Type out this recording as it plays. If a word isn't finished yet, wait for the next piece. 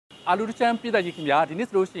အာလူတချမ်းပြည့်တဲ့ကြီးခင်ဗျာဒီ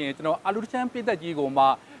နေ့ဆိုလို့ရှိရင်ကျွန်တော်အာလူတချမ်းပြည့်တဲ့ကြီးကိုမှ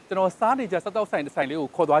ကျွန်တော်စားနေကြစတောက်ဆိုင်လေး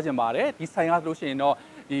ကိုခေါ်သွားခြင်းပါတယ်ဒီဆိုင်ကဆိုလို့ရှိရင်တော့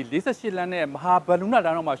ဒီ48လမ်းနဲ့မဟာဘလူးနာ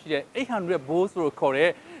တန်းတော်မှာရှိတဲ့800 bowls လို့ခေါ်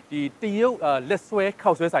တဲ့ဒီတရုတ်လက်ဆွဲ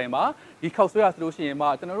ခောက်ဆွဲဆိုင်မှာဒီခောက်ဆွဲရဆိုလို့ရှိရင်မှ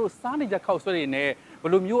ကျွန်တော်တို့စားနေကြခောက်ဆွဲတွေနဲ့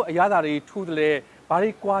ဘယ်လိုမျိုးအရသာတွေထူးတယ်လဲဘာ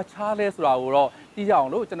တွေကွာခြားလဲဆိုတာကိုတော့သိကြ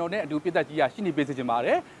အောင်လို့ကျွန်တော်နဲ့အတူပြည့်တဲ့ကြီးကရှင်းနေပေးစေချင်ပါတ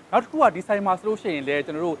ယ်နောက်တစ်ခုကဒီဆိုင်မှာဆိုလို့ရှိရင်လည်း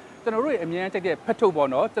ကျွန်တော်တို့ရဲ့အမြဲတမ်းကြိုက်တဲ့ဖက်ထုတ်ပေါ့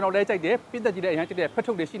နော်ကျွန်တော်လည်းကြိုက်တယ်ပြည့်တဲ့ကြီးလည်းအရင်ကြိုက်တဲ့ဖက်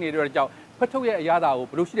ထုတ်တွေရှိနေတဲ့အတွက်ကြောင့်ဖက်ထုတ်ရဲ့အရာသာ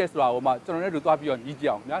ကိုဘယ်လိုရှိလဲဆိုတာကိုမှကျွန်တော်နဲ့တူသွားပြီးတော့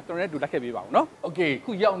ညီးကြအောင်ညာကျွန်တော်နဲ့တူလိုက်ခဲ့ပေးပါဦးနော်โอเ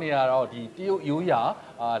คခုရောက်နေရတော့ဒီတရုတ်ရိုးရာ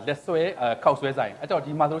လက်ဆွဲခောက်ဆွဲဆိုင်အဲ့တော့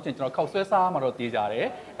ဒီမှာဆိုလို့ရှိရင်ကျွန်တော်ခောက်ဆွဲစားမှာတော့တေးကြ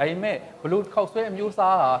တယ်ဒါပေမဲ့ဘယ်လိုခောက်ဆွဲအမျိုး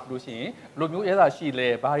စားဟာဆိုလို့ရှိရင်ဘယ်လိုမျိုးရဲသာရှိ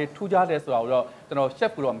လဲဘာတွေထူးခြားလဲဆိုတာကိုတော့ကျွန်တော်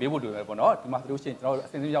chef ကိုတော့မေးဖို့လိုတယ်ပေါ့နော်ဒီမှာဆိုလို့ရှိရင်ကျွန်တော်အ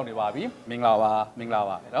စင်းစင်းရောက်နေပါပြီမင်္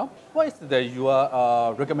ဂလာပါနော် What is your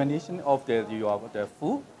recommendation of the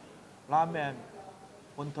food ramen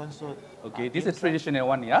wonton soup okay this is traditional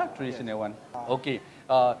one yeah traditional one okay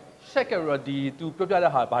check ဒီသူပြောပြ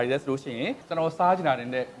တဲ့ဟာဘာတွေလဲဆိုလို့ရှိရင်ကျွန်တော်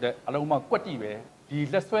စားချင်တာတဲ့အလုံးမကွက်တိပဲဒီ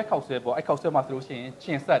လက်ဆွဲခောက်ဆွဲပေါ့အဲ့ခောက်ဆွဲမှာဆိုလို့ရှိ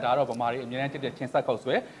ရင်ချင်ဆက်ဒါတော့ဗမာတွေအများကြီးတက်တဲ့ချင်ဆက်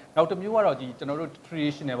ခောက်ဆွဲနောက်တစ်မျိုးကတော့ဒီကျွန်တော်တို့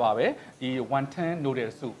traditional ပါပဲဒီ wonton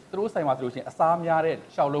noodle soup သူတို့ဆိုင်မှာဆိုလို့ရှိရင်အစားများတဲ့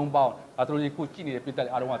ရှောက်လုံးပေါင်းဒါသူတို့ခုကြည့်နေတဲ့ပြည်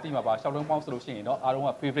သက်အားလုံးကသိမှာပါရှောက်လုံးပေါင်းဆိုလို့ရှိရင်တော့အားလုံးက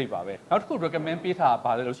favorite ပါပဲနောက်တစ်ခု recommend ပေးထားတာ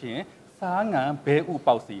ဘာလဲလို့ရှိရင်စားငံဘဲဥ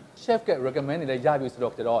ပေါက်စီ chef က recommend နေလဲရပြီ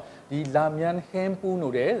ဆိုတော့ကျတော့ဒီလာမြန်ဟင်းပူး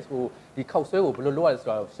နိုတယ်ဟိုဒီခောက်ဆွဲကိုဘယ်လိုလုပ်ရလဲဆို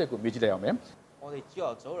တော့ chef ကိုမေးကြည့်လိုက်အောင်မယ်我哋之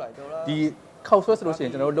後早嚟到啦ဒီခောက်ဆွဲဆိုလို့ရှိ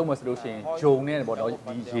ရင်ကျွန်တော်တို့လုပ်မယ်ဆိုလို့ရှိရင်ဂျုံ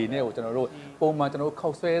နဲ့ပေါ့နော်ဒီရေနဲ့ကိုကျွန်တော်တို့ပုံမှန်ကျွန်တော်တို့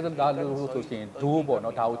ခောက်ဆွဲတာလို့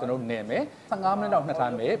ဆိုရှင်ဒိုးပေါ့နော်ဒါကိုကျွန်တော်တို့နယ်မယ်15မိ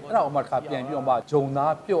နစ်တော့နှစ်ထားမယ်အဲ့ဒါအောင်မှတစ်ခါပြန်ပြီးတော့မှဂျုံ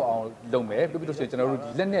သားပြုတ်အောင်လုပ်မယ်ပြီးလို့ရှိရင်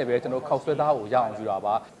ကျွန်တော်တို့ဒီလက်နဲ့ပဲကျွန်တော်ခောက်ဆွဲသားကိုရအောင်ယူတာပါ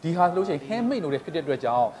ဒီဟာဆိုလို့ရှိရင် handmade လို့ဖြစ်တဲ့အတွက်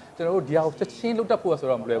ကြောင့်ကျွန်တော်တို့ဒီဟာကိုချက်ချင်းလုပ်တတ်ဖို့ဆို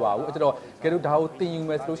တော့မလွယ်ပါဘူးအဲ့တော့ကဲလို့ဒါကို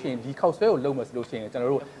တင်ယူမယ်ဆိုလို့ရှိရင်ဒီခောက်ဆွဲကိုလုပ်မယ်ဆိုလို့ရှိရင်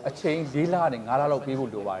ကျွန်တော်တို့အချိန်4လနဲ့5လလောက်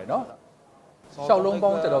ပေးဖို့လိုပါတယ်နော်ရှောက်လုံးပေါ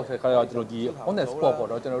င်းကျွန်တော်ခါတော့ကျွန်တော်ဒီ on the spot ပေါ့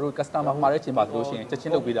နော်ကျွန်တော်တို့ customer မှာတဲ့အချိန်မှာဆိုလို့ရှိရင်ချက်ချ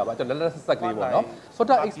င်းလုပ်ပေးတာပါကျွန်တော်လက်ဆက်ကလေးပေါ့နော်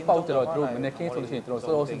soda export ကျွန်တော်တို့ mannequin ဆိုလို့ရှိရင်ကျွန်တော်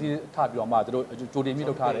soda city ထားပြီးတော့မှတို့ကြိုတင်ပြီး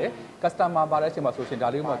လုပ်ထားတယ် customer မှာတဲ့အချိန်မှာဆိုလို့ရှိရင်ဒါ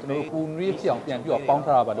လေးမှကျွန်တော်တို့ပူနွေးဖြစ်အောင်ပြန်ပြီးတော့ပေါ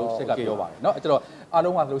င်းထားတာပါလို့ချက်ကပြောပါတယ်နော်အဲ့တော့အား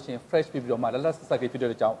လုံးကဆိုလို့ရှိရင် fresh ပြီးတော့မှလက်ဆက်ကလေးဖြစ်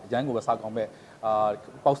တဲ့အကြောင်းအရန်ကိုပဲစားကောင်းမဲ့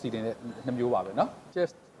ပေါက်စီတင်တဲ့နှစ်မျိုးပါပဲနော်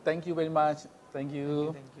just thank you very much thank you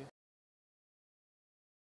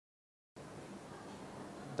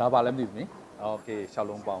ဒါပါလည်းမသိဘူးနိโอเคရှောက်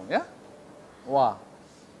လုံးပေါင်းညာဝါ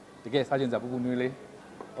တကယ်စားချင်စရာပူပူနွေး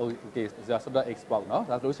လေးโอเคဒါဆိုတော့ export เนาะ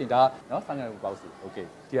ဒါဆိုလို့ရှိရင်ဒါเนาะစားငယ်ပူပေါက်စီโอเค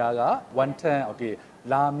ဒီဟာကwontonโอเค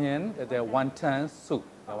လာမြန်တဲ့ wonton soup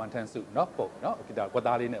ဒါ wonton soup เนาะပုံเนาะโอเ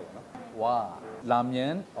คဒါကွက်သားလေးနဲ့ပေါ့เนาะဝါလာမြ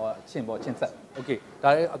န်အချင်းပေါ့ချင်းဆက်โอเคဒါ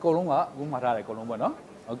အကုန်လုံးကအခုမှာထားတယ်အကုန်လုံးပေါ့เนา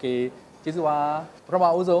ะโอเคကျေးဇူးပါပထ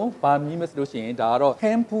မအဦးဆုံးဗာမီးမစလို့ရှိရင်ဒါကတော့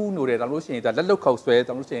hand pull နိုတယ်ဒါလို့ရှိရင်ဒါလက်လုတ်ခောက်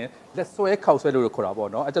ဆွဲဒါလို့ရှိရင်လက်ဆွဲခောက်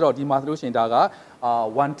ဆွဲလို့ခေါ်တာပေါ့နော်အဲ့တော့ဒီမှာဆိုလို့ရှိရင်ဒါက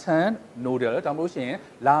wonton noodle ဒါလို့ရှိရင်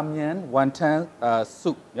လာမြန် wonton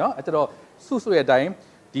soup နော်အဲ့တော့ soup ဆိုတဲ့အတို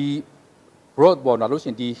င်းဒီ broth ပေါ့နော်လို့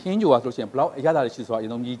ရှိရင်ဒီဟင်းဂျိုကဆိုလို့ရှိရင်ဘယ်လောက်အရသာရှိဆိုတာအရင်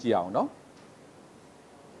ဆုံးမြည်ကြည့်အောင်နော်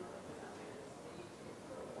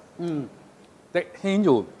တဲ့ဟ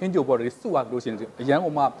င်းဂျိုပေါ့ဒီ soup ကလို့ရှိရင်အ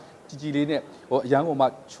ရန်ကိုမှကြီးလေးနဲ့ဟိုအရန်ကိုမှ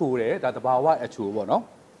ချိုတယ်ဒါတဘာဝအချိုပေါ့နော်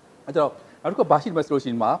အဲ့တော့နောက်တစ်ခုဘာရှိမှဆိုလို့ရှိ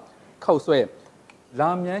ရင်မှာခောက်ဆွဲလာ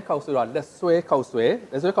မြန်ခောက်ဆွဲတော့လက်ဆွဲ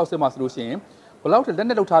ခောက်ဆွဲမှာဆိုလို့ရှိရင်ဘယ်လောက်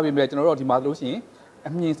လက်နဲ့လောက်ထားပြီးမြဲကျွန်တော်တို့ဒီမှာဆိုလို့ရှိရင်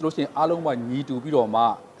အမြင်ဆိုလို့ရှိရင်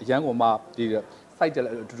အားလုံးမှညီတူပြီးတော့မှအရန်ကိုမှဒီ site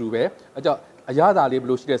တယ်အတူတူပဲအဲ့တော့အရသာလေး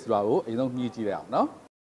ဘယ်လိုရှိလဲဆိုတာကိုအရင်ဆုံးမြည်ကြည့်ရအောင်နော်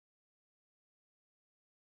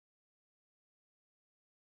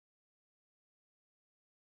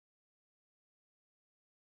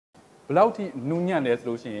ဘယ်လောက်ထိနူးညံ့လဲ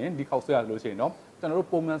ဆိုလို့ရှိရင်ဒီခောက်ဆွဲရဆိုလို့ရှိရင်เนาะကျွန်တော်တို့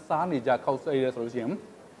ပုံမှန်စားနေကြခောက်ဆွဲရဲဆိုလို့ရှိ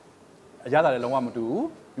ရင်အရသာလည်းလုံးဝမတူဘူး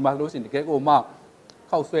ဒီမှာဆိုလို့ရှိရင်တကယ်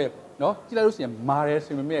ကိုမှခောက်ဆွဲเนาะကြည့်လိုက်လို့ရှိရင်မာတယ်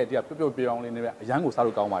ဆိုပေမဲ့ဒီကပြုတ်ပြောင်းလေးနဲ့အရန်ကို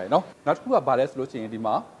စားလို့ကောင်းပါတယ်เนาะနောက်တစ်ခုကဘာလဲဆိုလို့ရှိရင်ဒီ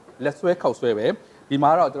မှာလက်ဆွဲခောက်ဆွဲပဲဒီမှာ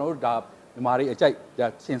တော့ကျွန်တော်တို့ဒါဒီမှာလေးအကြိုက်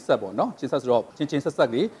ချင်းဆက်ပေါ့เนาะချင်းဆက်ဆိုတော့ချင်း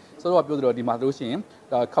ဆက်လေးဆိုတော့ပြောသလိုဒီမှာဆိုလို့ရှိ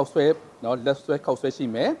ရင်ခောက်ဆွဲเนาะလက်ဆွဲခောက်ဆွဲရှိ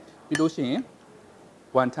မယ်ပြီးလို့ရှိရင်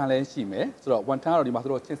wonton လည်းရှိမယ်ဆိုတော့ wonton ကတော့ဒီမှာ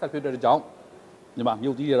ဆိုတော့ချင်းဆက်ဖြစ်တဲ့အကြောင်းဒီ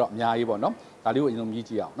မှာမြုပ်သီးတွေတော့အများကြီးပေါ့နော်ဒါလေးကိုအ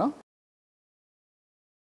ရင်ဆုံးမြည်ကြည့်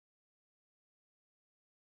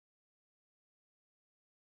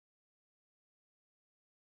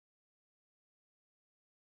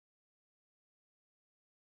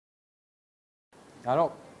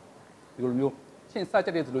မျိုးချင်း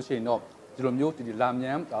ဆက်ချက်တွေဆိုလို့ရှိရင်တော့ဒီလို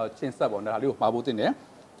မျိုးဒီလာမြန်ချင်းဆက်ပေါ့နော်ဒါလေးကိုမှာဖို့တင်တယ်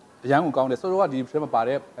အရန်ကိုကောင်းတယ်ဆိုတော့ဒီထဲမှာပါ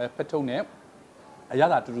တဲ့ဖက်ထုံနဲ့အရ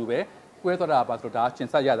သာတူတူပဲကွဲသွားတာပါဆိုတော့ဒါချ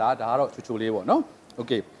င်းဆက်ရတာဒါကတော့ချိုလေးပေါ့နော်โอเ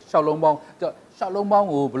คရှောက်လုံးပေါ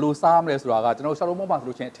င်းကိုဘယ်လိုစားမလဲဆိုတာကကျွန်တော်ရှောက်လုံးပေါင်းပါဆို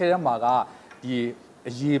လို့ချင်းအထဲထဲမှာကဒီ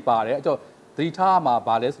အရေးပါတယ်အဲ့တော့ သတိထားမှာ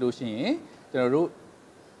ဗာလဲဆိုလို့ရှိရင်ကျွန်တော်တို့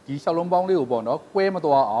ဒီရှောက်လုံးပေါင်းလေးကိုပေါ့နော်ကွဲမ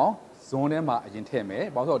သွားအောင်ဇွန်းထဲမှာအရင်ထည့်မယ်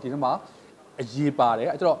ဘာလို့ဆိုတော့ဒီထဲမှာအရေးပါတယ်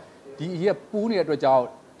အဲ့တော့ဒီအရေးပူးနေတဲ့အတွက်ကြောင့်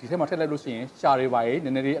ဒီထဲမှာထည့်လိုက်လို့ရှိရင်ရှာတွေပါရေးန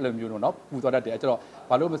ည်းနည်းလေးအဲ့လိုမျိုးတော့ပူသွားတတ်တယ်အဲ့တော့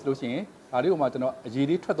ဘာလို့မဆိုလို့ရှိရင်ဒါလေးကိုမှကျွန်တော်အရေး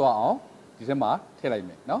လေးထွက်သွားအောင်ဒီထဲမှာထည့်လိုက်မ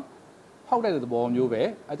ယ်နော်ဖောက်တဲ့သဘောမျိုးပဲ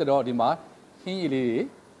အဲ့တော့ဒီမှာဟင်းရည်လေးတွေ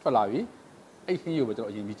ထွက်လာပြီအဲ့ဟင်းရည်ကိုပဲကျွန်တော်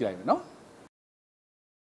အရင်မြည်ကြည့်လိုက်မယ်နော်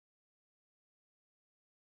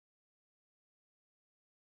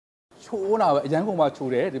ချိုးတာပဲအရန်ကုန်မှာ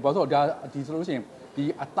ချိုးတယ်ဒီဘာလို့ဆိုတော့ဒီဆိုလို့ရှိရင်ဒီ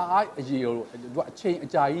အသားအရည်ကိုအချိန်အ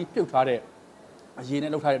ကြာကြီးပြုတ်ထားတဲ့အရည်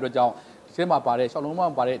နဲ့လုပ်ထားတဲ့အတွက်ကြောင့်ဒီထဲမှာပါတဲ့ရှောက်လုံးမှာ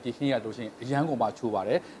ပါတဲ့ဒီဟင်းရလို့ရှိရင်အရန်ကုန်မှာချိုးပါတ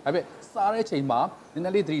ယ်ဒါပေမဲ့စားတဲ့ချိန်မှာနည်းန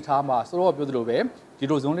ည်းလေးသတိထားမှာဆိုတော့ပြောသလိုပဲဒီ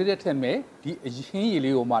လိုဇုံလေးတွေထည့်မယ်ဒီဟင်းရည်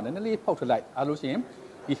လေးကိုမှနည်းနည်းလေးဖောက်ထလိုက်အားလို့ရှိရင်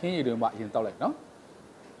ဒီဟင်းရည်လေးကိုမှအရင်တောက်လိုက်နော်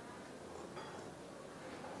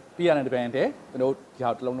ပြီးရတဲ့တပံတဲ့ကျွန်တော်ဒီဟာ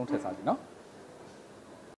တစ်လုံးလုံးထည့်စားကြည့်နော်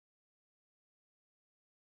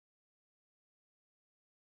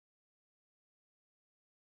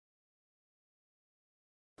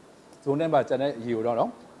ဇုံထဲမှာကျန်တဲ့ရေကိုတော့တော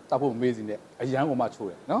က်ဖို့မေးစီနဲ့အရန်ကိုမှချိုး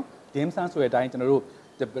တယ်နော်ဒင်းဆန်းဆိုတဲ့အတိုင်းကျွန်တော်တို့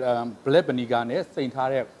black vinegar နဲ့စိန်ထား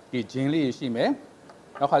တဲ့ဒီဂျင်းလေးရှိမယ်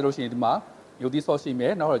နောက်ခါလို့ရှိရင်ဒီမှာယိုသီး sauce ရှိမ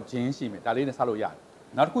ယ်နောက်တော့ဂျင်းရှိမယ်ဒါလေးနဲ့စားလို့ရတယ်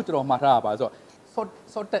နောက်တစ်ခုကျွန်တော်မှားထားတာပါဆိုတော့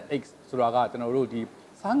salted eggs ဆိုတာကကျွန်တော်တို့ဒီ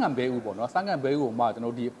စားငံဘဲဥပေါ့နော်စားငံဘဲဥကိုမှကျွန်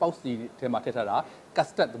တော်တို့ဒီပေါက်စီထဲမှာထည့်ထားတာ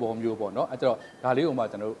custard သဘောမျိုးပေါ့နော်အဲ့တော့ဒါလေးကိုမှ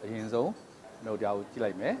ကျွန်တော်တို့အရင်ဆုံးကျွန်တော်ဒါကိုကြည့်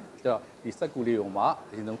လိုက်မယ်အဲ့တော့ဒီစက်ကူလေးကိုမှ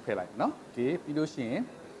အရင်ဆုံးဖယ်လိုက်နော်ဒီပြီးလို့ရှိရင်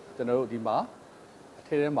ကျွန်တော်တို့ဒီမှာအ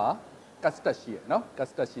ထဲထဲမှာ custard ရှိရနော်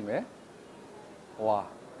custard ရှိမယ်ဟွာ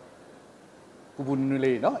ပူပူနွေး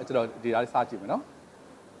လေးနော်အဲ့တော့ဒီဒါလေးစားကြည့်မယ်နော်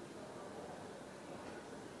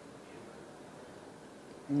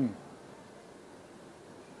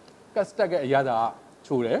custard ကအရာသာ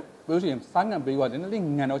ချိုးတယ်ပြီးလို့ရှိရင်စားငံပေးကနည်းနည်းလေး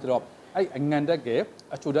ငံတော့ကျတော့အဲ့အငံတက်က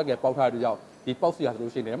အချိုတက်ကပေါက်ထားတဲ့ကြောင့်ဒီပေါက်စီရဆို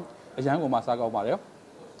လို့ရှိရင်အရန်ကုန်မှာစားကောင်းပါတယ်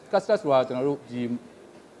custard ဆိုတာကျွန်တော်တို့ဒီ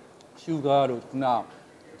sugar တို့ခုန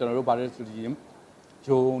ကျွန်တော်တို့ဗားလဲဆိုရင်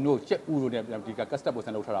ဂျုံတို့ကြက်ဥတို့နဲ့ဒီက custard ပုံ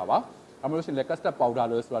စံလုပ်ထားတာပါအမှလို့ရှိရင်လည်း custard powder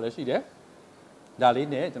လို့ဆိုတာလည်းရှိတယ်ဒါလေး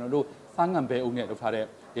နဲ့ကျွန်တော်တို့စားငံဘဲအုပ်နဲ့လုပ်ထားတဲ့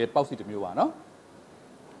ဒီပေါက်စီတစ်မျိုးပါနော်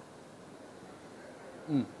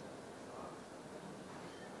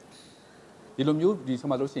ဒီလိုမျိုးဒီဆို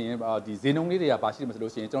မှလို့ရှိရင်ဒီဈေးနှုန်းလေးတွေကဘာရှိတယ်မဆို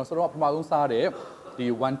လို့ရှိရင်ကျွန်တော်ဆိုတော့ပထမဆုံးစားတဲ့ဒီ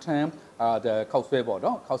1 time ခောက်ဆွဲပေါ့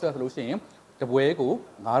နော်ခောက်ဆွဲဆိုလို့ရှိရင်တပွဲကို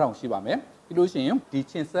9000ရှိပါမယ်ပြီးလို့ရှိရင်ဒီ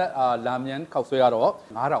ချင်းဆက်လာမြန်ခောက်ဆွဲကတော့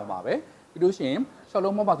9000ပါပဲပြီးလို့ရှိရင်6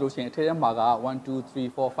လုံးမပါဆိုလို့ရှိရင်အထက်ထဲမှာက1 2 3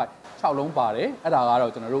 4 5 6လုံးပါတယ်အဲ့ဒါက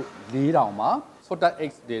တော့ကျွန်တော်တို့4000ပါ salted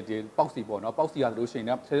eggs ဒီပေါက်စီပေါ့နော်ပေါက်စီကဆိုလို့ရှိရင်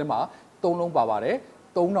အထက်ထဲမှာ3လုံးပါပါတယ်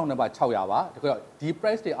3000နဲ့ပါ600ပါဒါကြောင့်ဒီ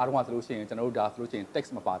price တွေအားလုံးကဆိုလို့ရှိရင်ကျွန်တော်တို့ဒါဆိုလို့ရှိရင် tax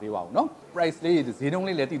မပါသေးပါဘူးเนาะ price လေးဈေးနှုန်း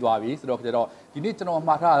လေးလည်းတည်သွားပြီဆိုတော့ဒီနေ့ကျွန်တော်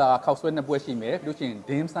မှာထားတာခောက်ဆွဲ2ပွဲရှိမယ်ပြီးလို့ရှိရင်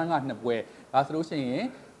dim sum က2ပွဲဒါဆိုလို့ရှိရင်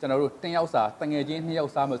ကျွန်တော်တို့10ယောက်စာတငယ်ချင်း2ယော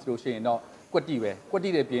က်စားမယ်ဆိုလို့ရှိရင်တော့ကွက်တီပဲကွက်တီ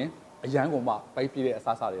တဲ့ပြင်အရန်ကုန်မှာပိုက်ပြည့်တဲ့အ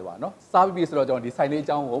စားအစာတွေပါเนาะစားပြီးဆိုတော့ကျွန်တော်ဒီဆိုင်လေးအ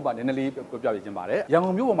ကြောင်းကိုနည်းနည်းလေးပြောပြပေးခြင်းပါတယ်ရန်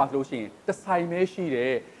ကုန်မြို့ပေါ်မှာဆိုလို့ရှိရင်တစ်ဆိုင်ပဲရှိတ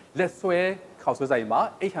ယ်လက်ဆွဲခောက်ဆွဲဆိုင်မှာ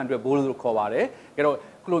800 bowl လို့ခေါ်ပါတယ်အဲ့တော့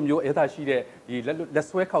ခုလိုမျိုးအသားရှိတဲ့ဒီလက်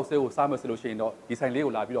ဆွဲခောက်ဆွဲကိုစားမယ်ဆိုလို့ရှိရင်တော့ဒီဆိုင်လေး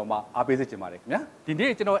ကိုလာပြီးတော့မှအားပေးစေချင်ပါတယ်ခင်ဗျာဒီ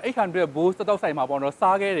နေ့ကျွန်တော်800 bowl စတောက်ဆိုင်မှာပေါ့နော်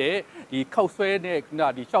စားခဲ့တဲ့ဒီခောက်ဆွဲနဲ့ခုန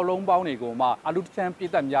ဒီရှောက်လုံးပေါင်းတွေကိုမှအာလူတချမ်းပြ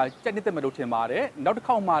ည့်သက်များကြက်နှစ်သက်မယ်လို့ထင်ပါတယ်နောက်တစ်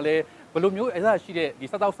ခေါက်မှလည်းဘယ်လိုမျိုးအသားရှိတဲ့ဒီ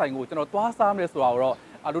စတောက်ဆိုင်ကိုကျွန်တော်သွားစားမယ်ဆိုတာတော့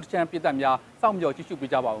အာလူတချမ်းပြည့်သက်များစောင့်မျှော်ကြည့်ရှု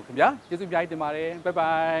ပေးကြပါဦးခင်ဗျာကျေးဇူးအများကြီးတင်ပါတယ်ဘိုင်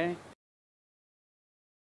ဘိုင်